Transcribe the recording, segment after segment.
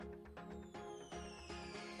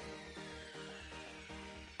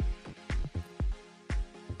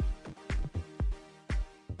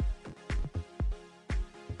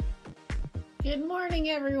Good morning,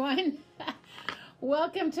 everyone.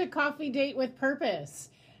 Welcome to Coffee Date with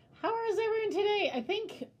Purpose. How is everyone today? I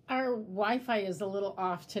think our Wi-Fi is a little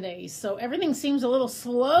off today, so everything seems a little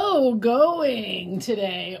slow going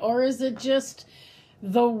today. Or is it just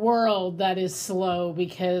the world that is slow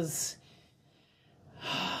because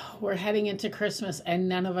we're heading into Christmas and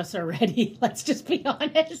none of us are ready? Let's just be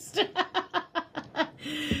honest.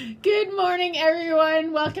 Good morning,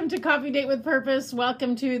 everyone. Welcome to Coffee Date with Purpose.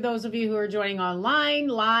 Welcome to those of you who are joining online,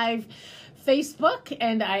 live, Facebook,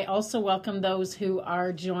 and I also welcome those who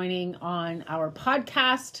are joining on our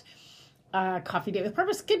podcast, Coffee Date with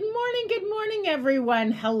Purpose. Good morning,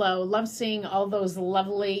 everyone. Hello. Love seeing all those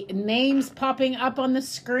lovely names popping up on the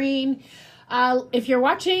screen. If you're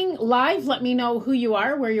watching live, let me know who you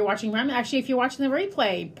are, where you're watching from. Actually, if you're watching the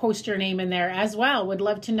replay, post your name in there as well. Would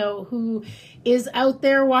love to know who is out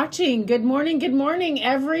there watching. Good morning,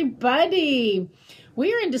 everybody.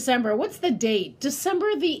 We are in December. What's the date?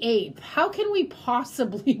 December the 8th. How can we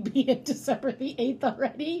possibly be in December the 8th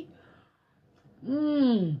already?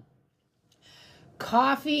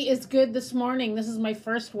 Coffee is good this morning. This is my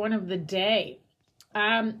first one of the day.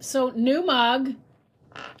 So new mug.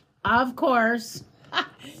 Of course.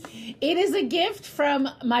 It is a gift from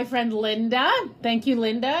my friend Linda. Thank you,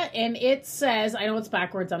 Linda. And it says, I know it's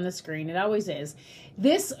backwards on the screen. It always is.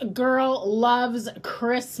 This girl loves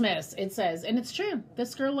Christmas, it says. And it's true.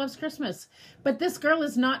 This girl loves Christmas. But this girl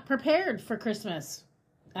is not prepared for Christmas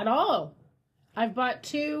at all. I've bought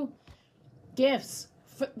two gifts.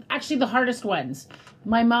 Actually, the hardest ones.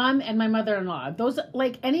 My mom and my mother-in-law. Those,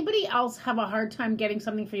 like anybody else, have a hard time getting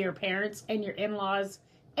something for your parents and your in-laws.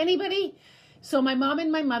 Anybody? So my mom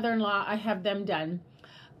and my mother-in-law, I have them done.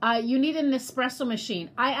 You need an espresso machine.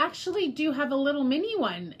 I actually do have a little mini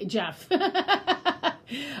one, Jeff.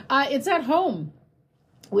 It's at home.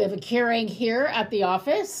 We have a Keurig here at the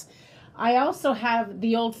office. I also have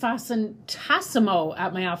the old-fashioned Tassimo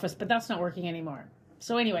at my office, but that's not working anymore.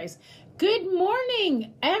 So anyways, good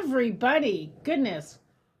morning, everybody. Goodness.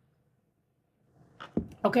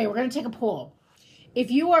 Okay, we're going to take a poll. If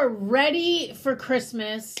you are ready for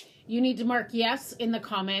Christmas, you need to mark yes in the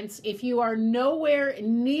comments. If you are nowhere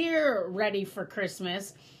near ready for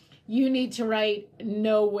Christmas, you need to write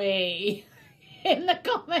no way in the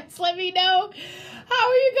comments. Let me know. How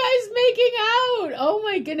are you guys making out? Oh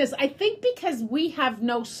my goodness. I think because we have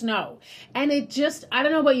no snow. And it just, I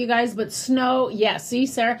don't know about you guys, but snow, yeah, see,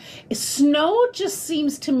 Sarah? Snow just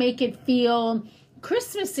seems to make it feel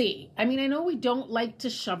Christmassy. I mean, I know we don't like to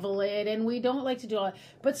shovel it and we don't like to do all that,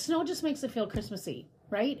 but snow just makes it feel Christmassy,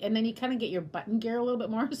 right? And then you kind of get your button gear a little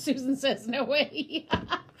bit more. Susan says, no way.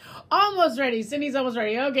 Almost ready. Cindy's almost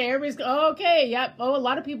ready. Okay, everybody's, okay, yep. Oh, a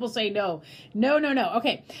lot of people say no. No.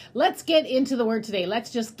 Okay, let's get into the word today.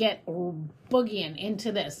 Let's just get boogieing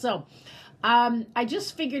into this. So, I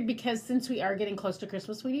just figured because since we are getting close to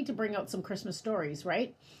Christmas, we need to bring out some Christmas stories,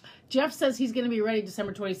 right? Jeff says he's going to be ready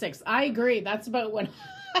December 26th. I agree. That's about when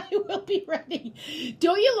I will be ready.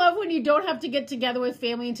 Don't you love when you don't have to get together with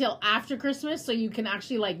family until after Christmas so you can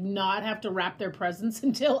actually like not have to wrap their presents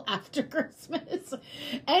until after Christmas?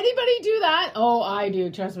 Anybody do that? Oh, I do.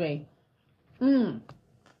 Trust me.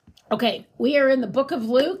 Okay, we are in the book of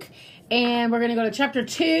Luke, and we're going to go to chapter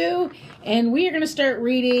 2, and we are going to start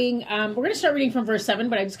reading, we're going to start reading from verse 7,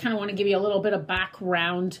 but I just kind of want to give you a little bit of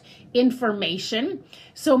background information.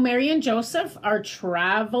 So Mary and Joseph are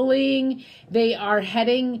traveling. They are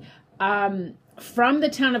heading from the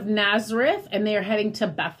town of Nazareth, and they are heading to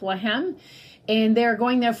Bethlehem. And they're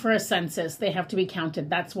going there for a census. They have to be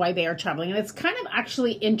counted. That's why they are traveling. And it's kind of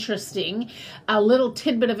actually interesting. A little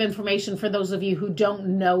tidbit of information for those of you who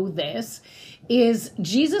don't know this is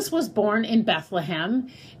Jesus was born in Bethlehem.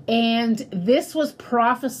 And this was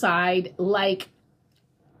prophesied like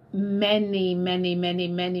many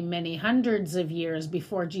hundreds of years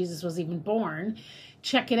before Jesus was even born.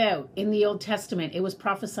 Check it out. In the Old Testament, it was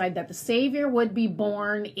prophesied that the Savior would be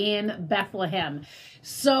born in Bethlehem.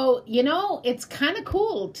 So, you know, it's kind of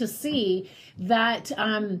cool to see that,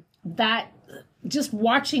 that just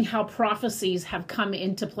watching how prophecies have come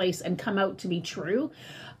into place and come out to be true,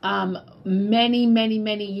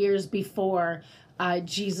 many years before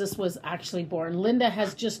Jesus was actually born. Linda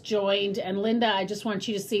has just joined, and Linda, I just want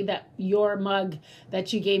you to see that your mug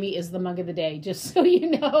that you gave me is the mug of the day, just so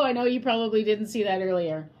you know. I know you probably didn't see that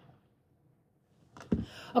earlier.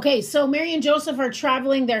 Okay, so Mary and Joseph are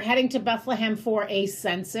traveling. They're heading to Bethlehem for a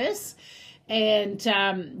census, and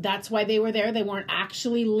that's why they were there. They weren't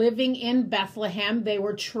actually living in Bethlehem. They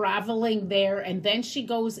were traveling there, and then she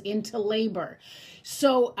goes into labor.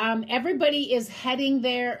 So everybody is heading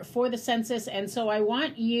there for the census, and so I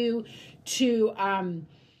want you to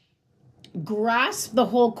grasp the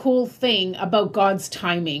whole cool thing about God's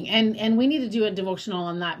timing. And we need to do a devotional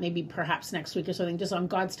on that, maybe perhaps next week or something, just on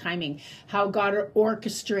God's timing, how God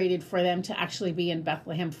orchestrated for them to actually be in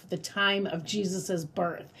Bethlehem for the time of Jesus's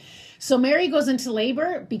birth. So Mary goes into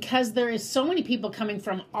labor because there is so many people coming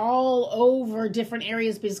from all over different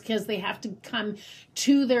areas because they have to come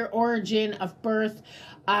to their origin of birth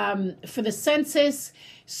for the census.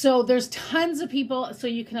 So there's tons of people. So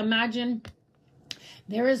you can imagine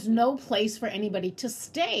there is no place for anybody to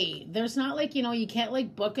stay. There's not like, you can't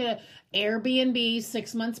like book a Airbnb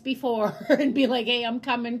 6 months before and be like, hey, I'm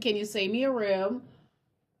coming. Can you save me a room?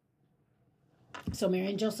 So Mary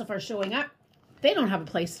and Joseph are showing up. They don't have a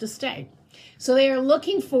place to stay. So they are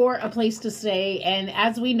looking for a place to stay. And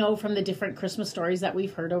as we know from the different Christmas stories that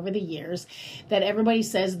we've heard over the years, that everybody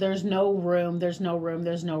says there's no room, there's no room,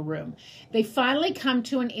 there's no room. They finally come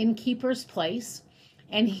to an innkeeper's place.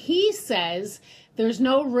 And he says, there's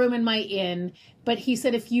no room in my inn. But he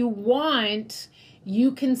said, if you want,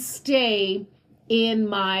 you can stay in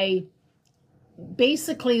my,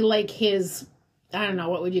 basically like his, I don't know,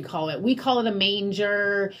 what would you call it? We call it a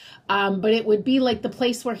manger, but it would be like the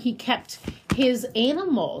place where he kept his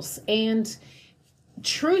animals. And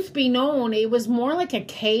truth be known, it was more like a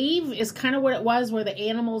cave is kind of what it was, where the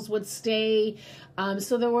animals would stay.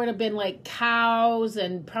 So there would have been like cows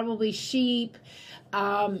and probably sheep,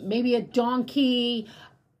 maybe a donkey,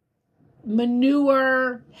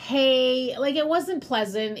 manure, hay. Like, it wasn't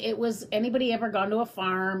pleasant. It was, anybody ever gone to a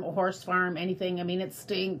farm, a horse farm, anything? I mean, it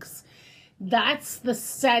stinks. That's the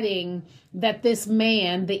setting that this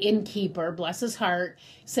man, the innkeeper, bless his heart,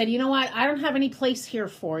 said, you know what? I don't have any place here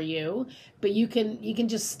for you, but you can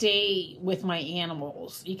just stay with my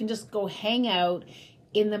animals. You can just go hang out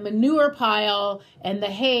in the manure pile and the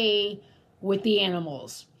hay with the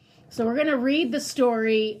animals. So we're going to read the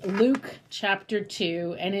story, Luke chapter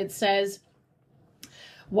 2, and it says,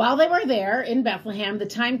 while they were there in Bethlehem, the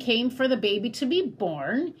time came for the baby to be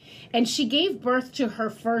born, and she gave birth to her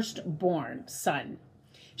firstborn son.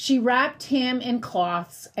 She wrapped him in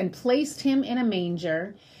cloths and placed him in a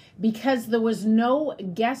manger because there was no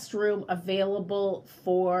guest room available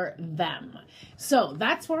for them. So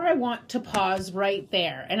that's where I want to pause right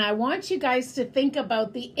there. And I want you guys to think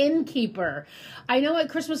about the innkeeper. I know at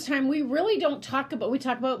Christmas time, we really don't talk about, we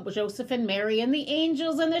talk about Joseph and Mary and the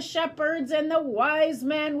angels and the shepherds and the wise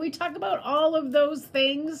men. We talk about all of those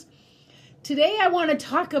things. Today, I want to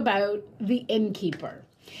talk about the innkeeper.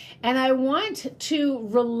 And I want to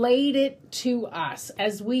relate it to us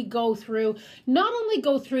as we go through, not only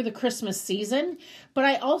go through the Christmas season, but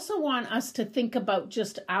I also want us to think about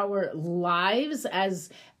just our lives as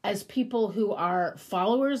people who are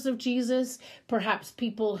followers of Jesus, perhaps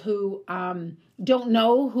people who don't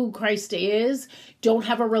know who Christ is, don't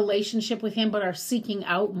have a relationship with him, but are seeking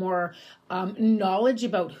out more knowledge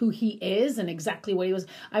about who he is and exactly what he was.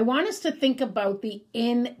 I want us to think about the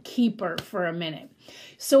innkeeper for a minute.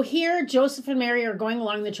 So here, Joseph and Mary are going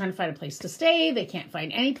along. They're trying to find a place to stay. They can't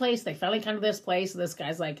find any place. They finally come to this place. This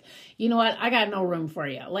guy's like, you know what? I got no room for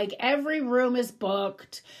you. Like, every room is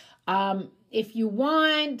booked. If you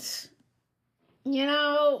want,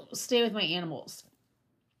 stay with my animals.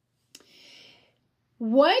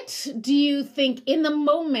 What do you think in the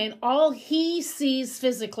moment, all he sees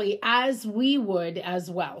physically, as we would as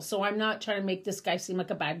well? So I'm not trying to make this guy seem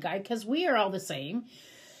like a bad guy, because we are all the same.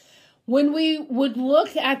 When we would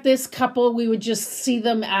look at this couple, we would just see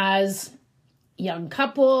them as young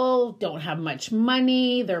couple, don't have much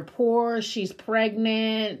money, they're poor, she's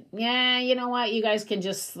pregnant. Yeah, you know what? You guys can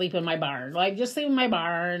just sleep in my barn. Like, just sleep in my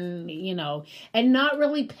barn, and not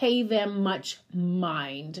really pay them much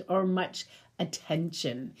mind or much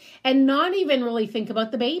attention. And not even really think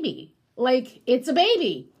about the baby. Like, it's a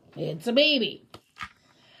baby. It's a baby.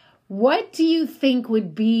 What do you think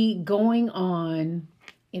would be going on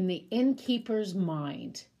in the innkeeper's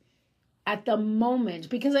mind at the moment?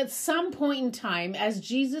 Because at some point in time, as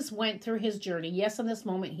Jesus went through his journey, yes, in this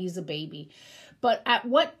moment, he's a baby. But at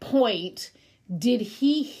what point did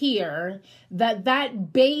he hear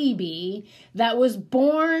that baby that was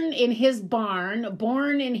born in his barn,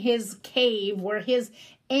 born in his cave where his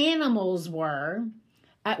animals were,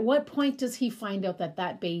 at what point does he find out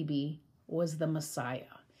that baby was the Messiah?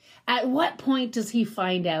 At what point does he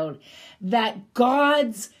find out that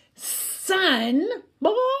God's son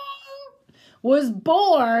was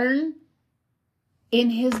born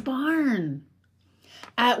in his barn?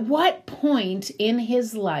 At what point in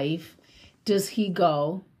his life does he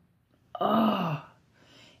go, oh,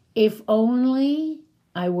 if only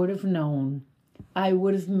I would have known, I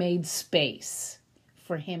would have made space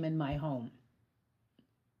for him in my home?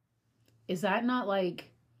 Is that not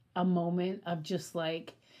like a moment of just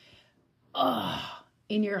like, oh,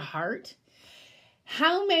 in your heart?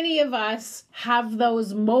 How many of us have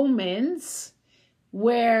those moments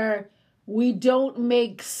where we don't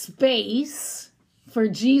make space for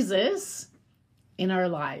Jesus in our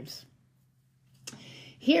lives?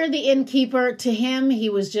 Here, the innkeeper, to him, he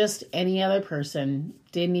was just any other person.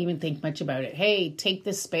 Didn't even think much about it. Hey, take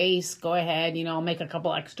this space. Go ahead. I'll make a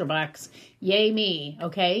couple extra bucks. Yay me.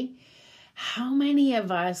 Okay. How many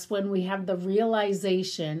of us, when we have the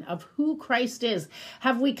realization of who Christ is,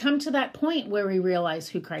 have we come to that point where we realize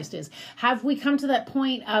who Christ is? Have we come to that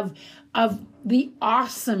point of the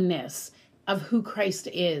awesomeness of who Christ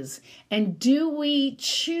is? And do we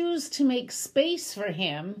choose to make space for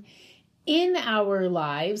him in our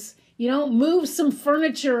lives? Move some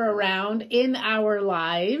furniture around in our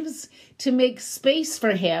lives to make space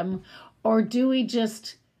for him? Or do we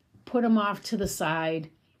just put him off to the side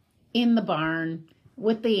in the barn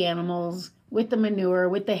with the animals, with the manure,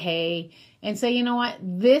 with the hay, and say, you know what,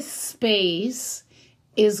 this space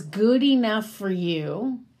is good enough for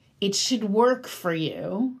you. It should work for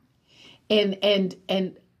you. And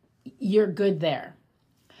you're good there.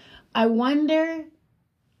 I wonder,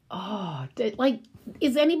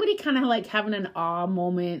 is anybody kind of like having an awe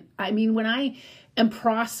moment? I mean, when I am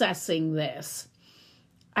processing this,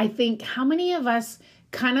 I think how many of us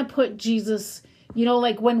kind of put Jesus,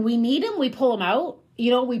 like when we need him, we pull him out.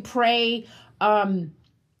 We pray, when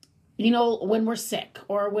we're sick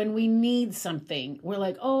or when we need something, we're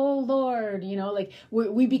like, oh Lord,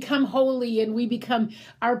 we become holy and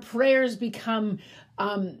our prayers become,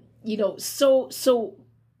 so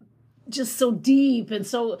just so deep. And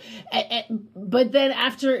so, but then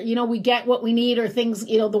after, we get what we need or things,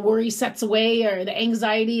 the worry sets away or the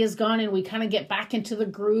anxiety is gone and we kind of get back into the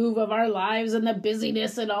groove of our lives and the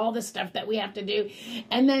busyness and all the stuff that we have to do.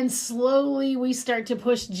 And then slowly we start to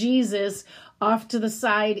push Jesus off to the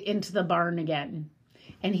side into the barn again.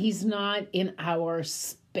 And he's not in our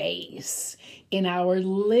space, in our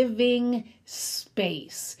living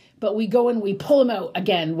space, but we go and we pull him out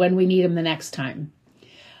again when we need him the next time.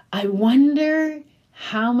 I wonder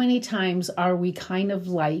how many times are we kind of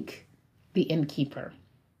like the innkeeper,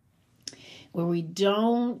 where we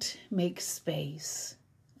don't make space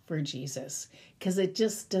for Jesus because it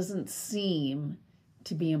just doesn't seem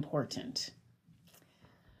to be important.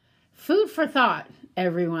 Food for thought,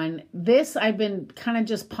 everyone. This I've been kind of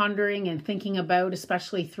just pondering and thinking about,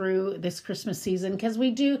 especially through this Christmas season, because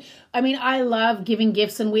I love giving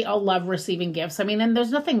gifts and we all love receiving gifts. And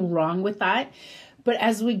there's nothing wrong with that. But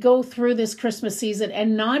as we go through this Christmas season,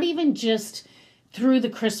 and not even just through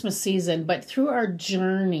the Christmas season, but through our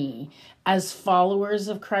journey as followers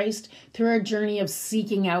of Christ, through our journey of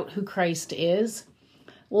seeking out who Christ is,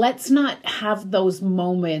 let's not have those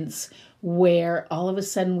moments where all of a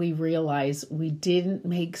sudden we realize we didn't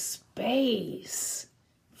make space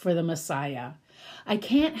for the Messiah. I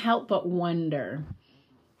can't help but wonder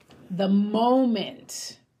the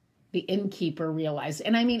moment the innkeeper realized.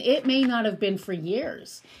 And it may not have been for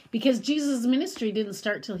years because Jesus' ministry didn't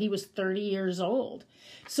start till he was 30 years old.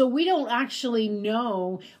 So we don't actually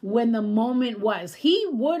know when the moment was. He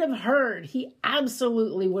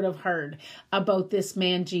absolutely would have heard about this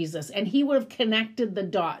man, Jesus, and he would have connected the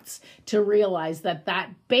dots to realize that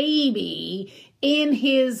baby in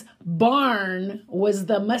his barn was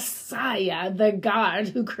the Messiah, the God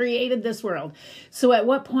who created this world. So at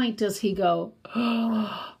what point does he go,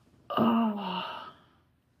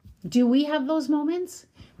 do we have those moments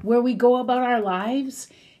where we go about our lives,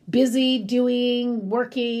 busy doing,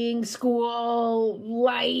 working, school,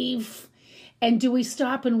 life, and do we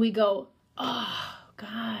stop and we go, oh,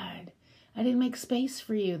 God, I didn't make space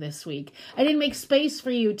for you this week. I didn't make space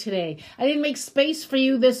for you today. I didn't make space for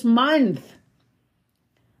you this month.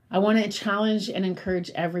 I want to challenge and encourage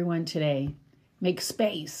everyone today. Make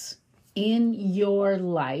space in your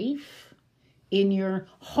life, in your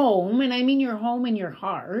home, and I mean your home and your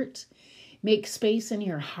heart. Make space in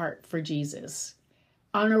your heart for Jesus.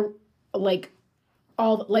 Let him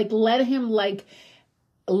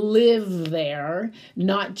live there,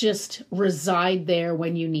 not just reside there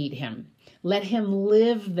when you need him. Let him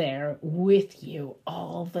live there with you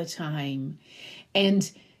all the time. And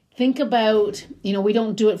think about, we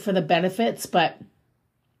don't do it for the benefits, but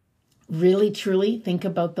really, truly think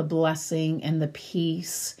about the blessing and the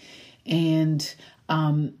peace and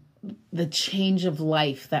the change of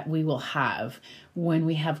life that we will have when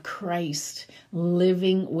we have Christ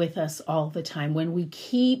living with us all the time, when we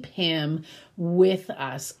keep him with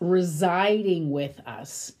us, residing with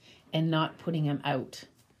us, and not putting him out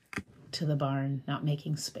to the barn, not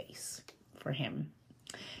making space for him.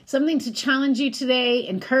 something to challenge you today,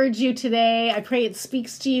 encourage you today. I pray it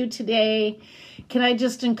speaks to you today. Can I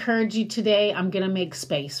just encourage you today? I'm going to make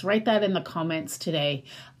space. Write that in the comments today.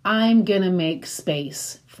 I'm going to make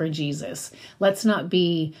space for Jesus. Let's not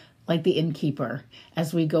be like the innkeeper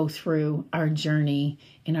as we go through our journey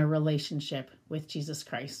in our relationship with Jesus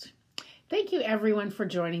Christ. Thank you, everyone, for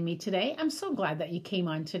joining me today. I'm so glad that you came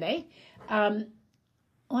on today.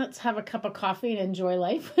 Let's have a cup of coffee and enjoy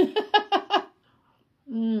life.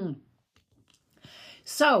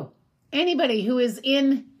 So, anybody who is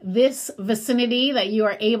in this vicinity that you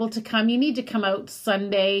are able to come, you need to come out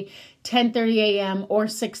Sunday, 10:30 a.m. or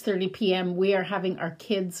 6:30 p.m. We are having our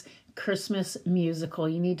kids' Christmas musical.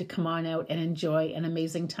 You need to come on out and enjoy an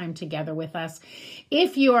amazing time together with us.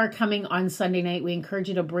 If you are coming on Sunday night, we encourage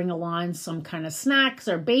you to bring along some kind of snacks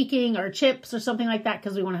or baking or chips or something like that,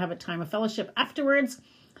 because we want to have a time of fellowship afterwards.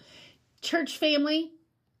 Church family,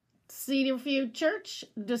 Cedarview Church,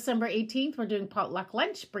 December 18th, we're doing potluck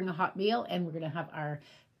lunch. Bring a hot meal, and we're going to have our,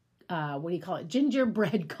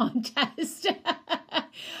 gingerbread contest.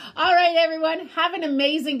 All right, everyone, have an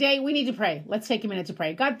amazing day. We need to pray. Let's take a minute to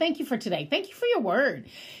pray. God, thank you for today. Thank you for your word.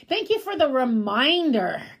 Thank you for the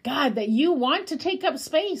reminder, God, that you want to take up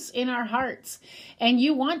space in our hearts and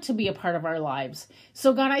you want to be a part of our lives.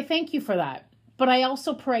 So, God, I thank you for that. But I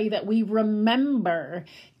also pray that we remember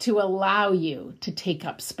to allow you to take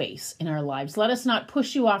up space in our lives. Let us not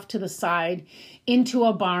push you off to the side, into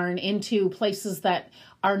a barn, into places that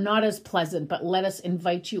are not as pleasant, but let us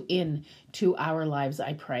invite you in to our lives,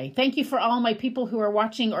 I pray. Thank you for all my people who are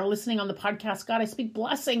watching or listening on the podcast. God, I speak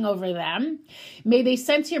blessing over them. May they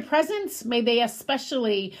sense your presence. May they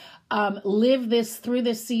especially live through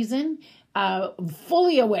this season,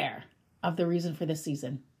 fully aware of the reason for this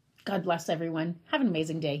season. God bless everyone. Have an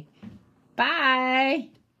amazing day. Bye.